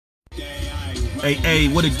Hey,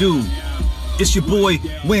 what it do? It's your boy,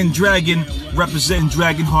 Wind Dragon, representing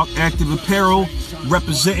Dragonhawk Active Apparel,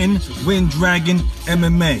 representing Wind Dragon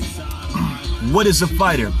MMA. What is a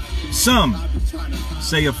fighter? Some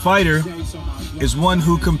say a fighter is one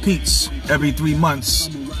who competes every 3 months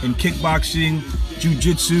in kickboxing,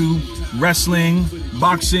 jiu-jitsu, wrestling,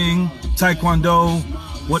 boxing, taekwondo,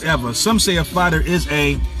 whatever. Some say a fighter is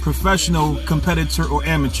a professional competitor or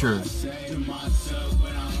amateur.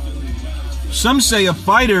 Some say a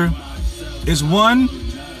fighter is one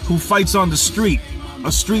who fights on the street,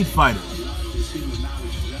 a street fighter.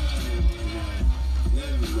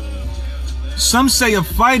 Some say a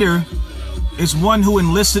fighter is one who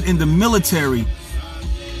enlisted in the military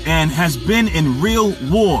and has been in real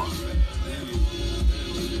war.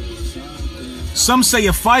 Some say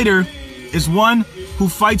a fighter is one who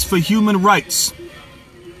fights for human rights.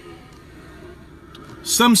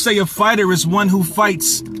 Some say a fighter is one who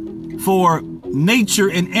fights for nature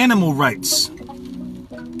and animal rights.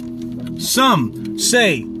 Some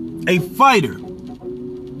say a fighter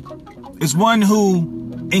is one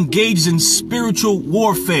who engages in spiritual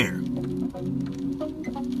warfare.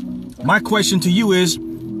 My question to you is,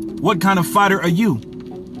 what kind of fighter are you?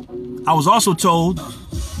 I was also told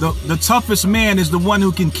the toughest man is the one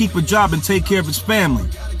who can keep a job and take care of his family.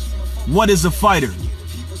 What is a fighter?